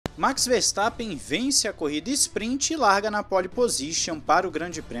Max Verstappen vence a corrida sprint e larga na pole position para o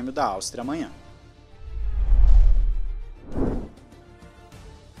Grande Prêmio da Áustria amanhã.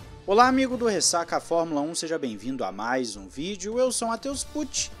 Olá amigo do Ressaca Fórmula 1, seja bem-vindo a mais um vídeo, eu sou Matheus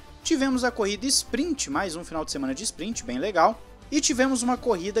Pucci. Tivemos a corrida sprint, mais um final de semana de sprint, bem legal, e tivemos uma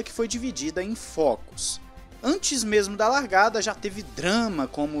corrida que foi dividida em focos. Antes mesmo da largada já teve drama,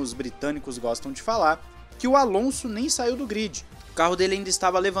 como os britânicos gostam de falar, que o Alonso nem saiu do grid. O carro dele ainda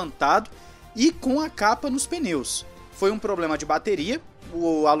estava levantado e com a capa nos pneus. Foi um problema de bateria,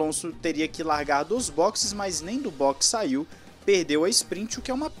 o Alonso teria que largar dos boxes, mas nem do box saiu, perdeu a sprint, o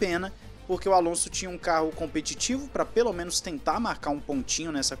que é uma pena, porque o Alonso tinha um carro competitivo para pelo menos tentar marcar um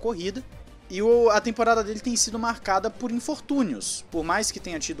pontinho nessa corrida, e a temporada dele tem sido marcada por infortúnios. Por mais que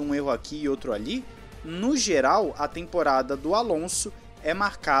tenha tido um erro aqui e outro ali, no geral a temporada do Alonso é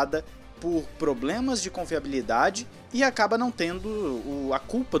marcada por problemas de confiabilidade e acaba não tendo a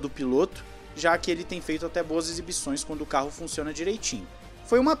culpa do piloto, já que ele tem feito até boas exibições quando o carro funciona direitinho.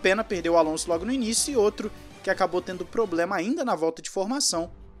 Foi uma pena perder o Alonso logo no início, e outro que acabou tendo problema ainda na volta de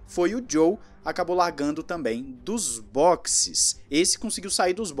formação foi o João, acabou largando também dos boxes. Esse conseguiu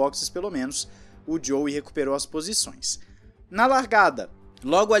sair dos boxes pelo menos, o João, e recuperou as posições. Na largada,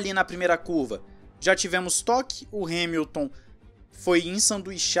 logo ali na primeira curva, já tivemos toque, o Hamilton foi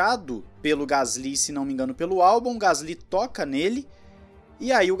ensanduichado pelo Gasly, se não me engano pelo Albon, o Gasly toca nele,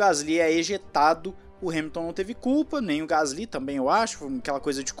 e aí o Gasly é ejetado, o Hamilton não teve culpa, nem o Gasly também eu acho, foi aquela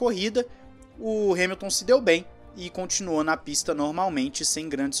coisa de corrida, o Hamilton se deu bem e continuou na pista normalmente, sem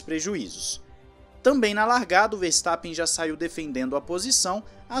grandes prejuízos. Também na largada, o Verstappen já saiu defendendo a posição,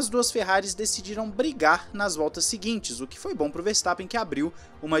 as duas Ferraris decidiram brigar nas voltas seguintes, o que foi bom para o Verstappen, que abriu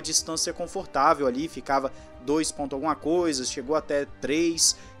uma distância confortável ali, ficava 2 pontos alguma coisa, chegou até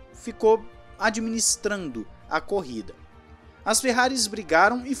 3, ficou administrando a corrida. As Ferraris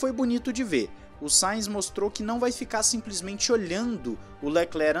brigaram e foi bonito de ver. O Sainz mostrou que não vai ficar simplesmente olhando o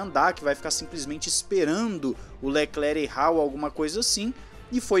Leclerc andar, que vai ficar simplesmente esperando o Leclerc errar ou alguma coisa assim,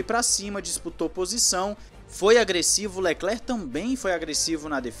 e foi para cima, disputou posição, foi agressivo, o Leclerc também foi agressivo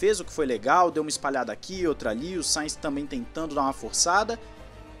na defesa, o que foi legal, deu uma espalhada aqui, outra ali, o Sainz também tentando dar uma forçada,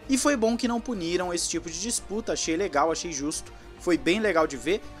 e foi bom que não puniram esse tipo de disputa, achei legal, achei justo, foi bem legal de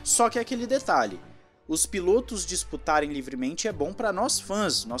ver, só que aquele detalhe, os pilotos disputarem livremente é bom para nós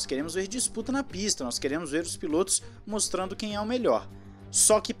fãs, nós queremos ver disputa na pista, nós queremos ver os pilotos mostrando quem é o melhor.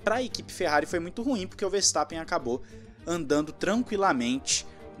 Só que para a equipe Ferrari foi muito ruim, porque o Verstappen acabou andando tranquilamente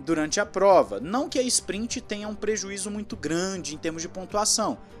durante a prova. Não que a sprint tenha um prejuízo muito grande em termos de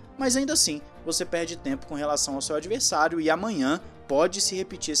pontuação, mas ainda assim você perde tempo com relação ao seu adversário, e amanhã pode se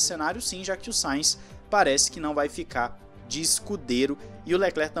repetir esse cenário sim, já que o Sainz parece que não vai ficar de escudeiro, e o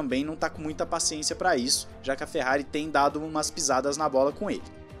Leclerc também não está com muita paciência para isso, já que a Ferrari tem dado umas pisadas na bola com ele.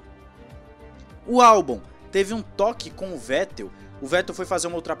 O Albon teve um toque com o Vettel foi fazer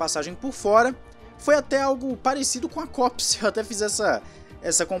uma ultrapassagem por fora, foi até algo parecido com a Copse, eu até fiz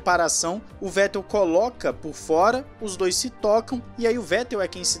essa comparação, o Vettel coloca por fora, os dois se tocam, e aí o Vettel é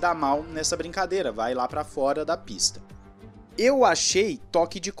quem se dá mal nessa brincadeira, vai lá para fora da pista. Eu achei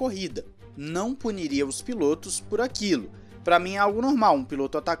toque de corrida, não puniria os pilotos por aquilo. Para mim é algo normal, um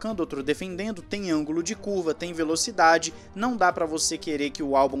piloto atacando, outro defendendo, tem ângulo de curva, tem velocidade, não dá para você querer que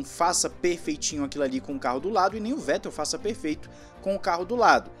o Albon faça perfeitinho aquilo ali com o carro do lado, e nem o Vettel faça perfeito com o carro do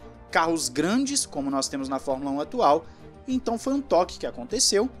lado. Carros grandes, como nós temos na Fórmula 1 atual, então foi um toque que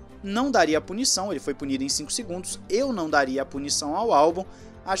aconteceu, não daria a punição, ele foi punido em 5 segundos, eu não daria a punição ao Albon,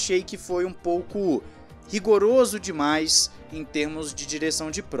 achei que foi um pouco rigoroso demais em termos de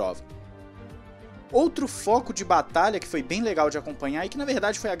direção de prova. Outro foco de batalha que foi bem legal de acompanhar, e que na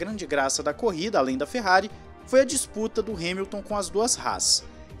verdade foi a grande graça da corrida, além da Ferrari, foi a disputa do Hamilton com as duas Haas.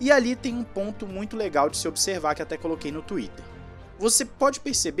 E ali tem um ponto muito legal de se observar, que até coloquei no Twitter. Você pode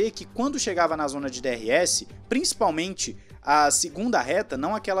perceber que quando chegava na zona de DRS, principalmente a segunda reta,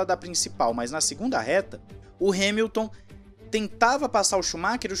 não aquela da principal, mas na segunda reta, o Hamilton tentava passar o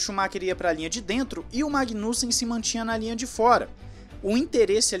Schumacher ia para a linha de dentro e o Magnussen se mantinha na linha de fora. O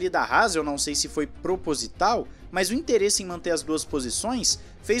interesse ali da Haas, eu não sei se foi proposital, mas o interesse em manter as duas posições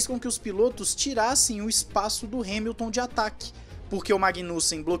fez com que os pilotos tirassem o espaço do Hamilton de ataque, porque o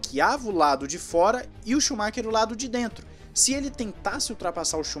Magnussen bloqueava o lado de fora e o Schumacher o lado de dentro. Se ele tentasse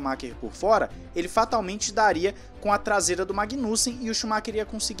ultrapassar o Schumacher por fora, ele fatalmente daria com a traseira do Magnussen e o Schumacher ia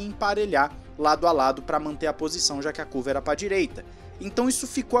conseguir emparelhar lado a lado para manter a posição, já que a curva era para a direita. Então isso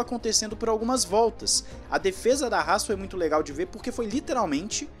ficou acontecendo por algumas voltas. A defesa da Haas foi muito legal de ver, porque foi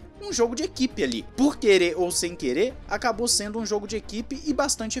literalmente um jogo de equipe ali. Por querer ou sem querer, acabou sendo um jogo de equipe e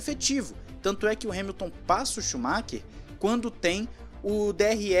bastante efetivo. Tanto é que o Hamilton passa o Schumacher quando tem o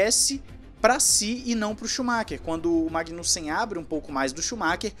DRS para si e não para o Schumacher, quando o Magnussen abre um pouco mais do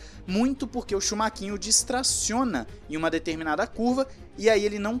Schumacher, muito porque o Schumacher o distraciona em uma determinada curva e aí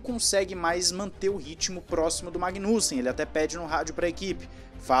ele não consegue mais manter o ritmo próximo do Magnussen. Ele até pede no rádio para a equipe,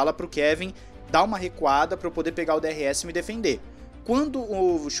 fala para o Kevin dar uma recuada para eu poder pegar o DRS e me defender. Quando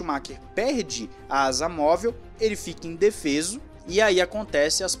o Schumacher perde a asa móvel, ele fica indefeso e aí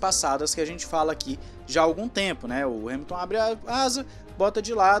acontece as passadas que a gente fala aqui já há algum tempo, né? O Hamilton abre a asa, bota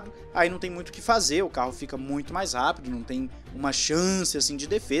de lado, aí não tem muito o que fazer, o carro fica muito mais rápido, não tem uma chance assim de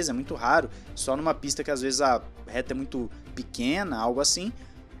defesa, é muito raro, só numa pista que às vezes a reta é muito pequena, algo assim,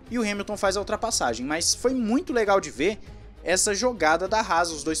 e o Hamilton faz a ultrapassagem. Mas foi muito legal de ver essa jogada da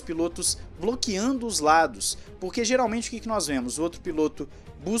Haas, os dois pilotos bloqueando os lados, porque geralmente o que nós vemos? O outro piloto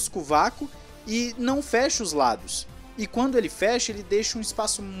busca o vácuo e não fecha os lados, e quando ele fecha, ele deixa um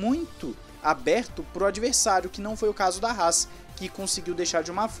espaço muito aberto para o adversário, que não foi o caso da Haas, que conseguiu deixar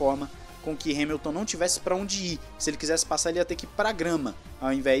de uma forma com que Hamilton não tivesse para onde ir. Se ele quisesse passar, ele ia ter que ir para a grama,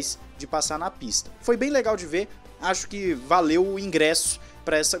 ao invés de passar na pista. Foi bem legal de ver, acho que valeu o ingresso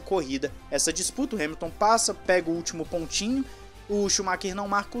para essa corrida, essa disputa. O Hamilton passa, pega o último pontinho, o Schumacher não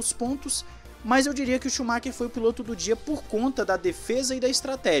marca os pontos, mas eu diria que o Schumacher foi o piloto do dia por conta da defesa e da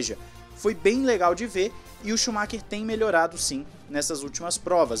estratégia. Foi bem legal de ver e o Schumacher tem melhorado sim nessas últimas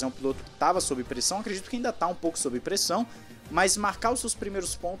provas. É um piloto que estava sob pressão, acredito que ainda está um pouco sob pressão, mas marcar os seus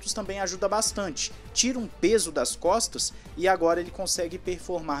primeiros pontos também ajuda bastante. Tira um peso das costas e agora ele consegue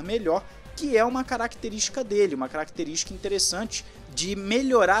performar melhor, que é uma característica dele, uma característica interessante de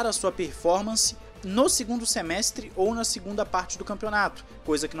melhorar a sua performance no segundo semestre ou na segunda parte do campeonato,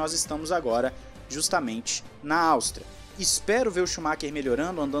 coisa que nós estamos agora justamente na Áustria. Espero ver o Schumacher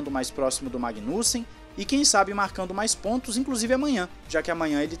melhorando, andando mais próximo do Magnussen e quem sabe marcando mais pontos, inclusive amanhã, já que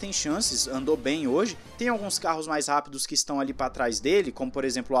amanhã ele tem chances, andou bem hoje, tem alguns carros mais rápidos que estão ali para trás dele, como por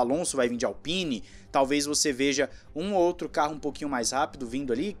exemplo o Alonso vai vir de Alpine, talvez você veja um ou outro carro um pouquinho mais rápido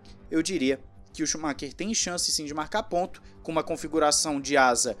vindo ali. Eu diria que o Schumacher tem chance sim de marcar ponto, com uma configuração de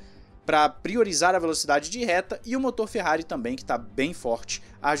asa para priorizar a velocidade de reta e o motor Ferrari também, que está bem forte,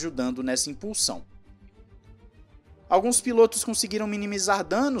 ajudando nessa impulsão. Alguns pilotos conseguiram minimizar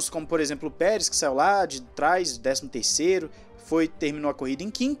danos, como por exemplo o Pérez, que saiu lá de trás, 13º, terminou a corrida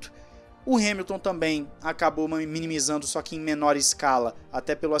em 5º. O Hamilton também acabou minimizando, só que em menor escala,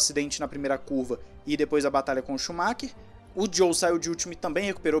 até pelo acidente na primeira curva e depois a batalha com o Schumacher. O Joe saiu de último e também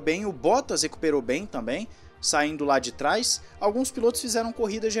recuperou bem, o Bottas recuperou bem também, saindo lá de trás. Alguns pilotos fizeram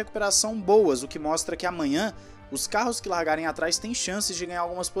corridas de recuperação boas, o que mostra que amanhã os carros que largarem atrás têm chances de ganhar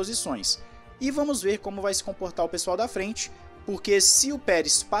algumas posições. E vamos ver como vai se comportar o pessoal da frente, porque se o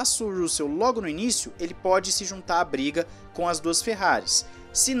Pérez passa o Russell logo no início, ele pode se juntar à briga com as duas Ferraris.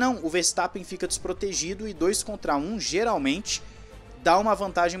 Se não, o Verstappen fica desprotegido e 2 contra 1 geralmente dá uma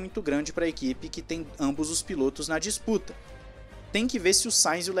vantagem muito grande para a equipe que tem ambos os pilotos na disputa. Tem que ver se o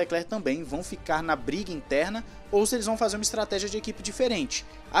Sainz e o Leclerc também vão ficar na briga interna ou se eles vão fazer uma estratégia de equipe diferente.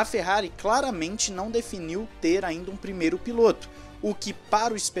 A Ferrari claramente não definiu ter ainda um primeiro piloto, o que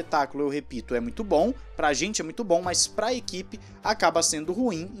para o espetáculo, eu repito, é muito bom, para a gente é muito bom, mas para a equipe acaba sendo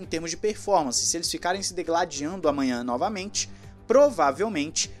ruim em termos de performance. Se eles ficarem se degladiando amanhã novamente,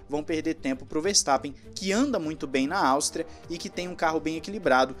 provavelmente vão perder tempo para o Verstappen, que anda muito bem na Áustria e que tem um carro bem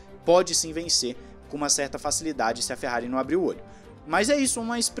equilibrado, pode sim vencer com uma certa facilidade se a Ferrari não abrir o olho. Mas é isso,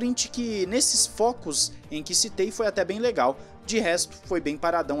 uma sprint que nesses focos em que citei foi até bem legal, de resto foi bem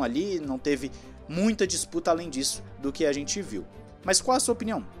paradão ali, não teve muita disputa além disso do que a gente viu. Mas qual a sua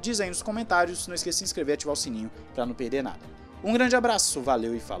opinião? Diz aí nos comentários, não esqueça de se inscrever e ativar o sininho para não perder nada. Um grande abraço,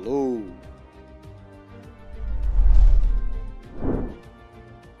 valeu e falou!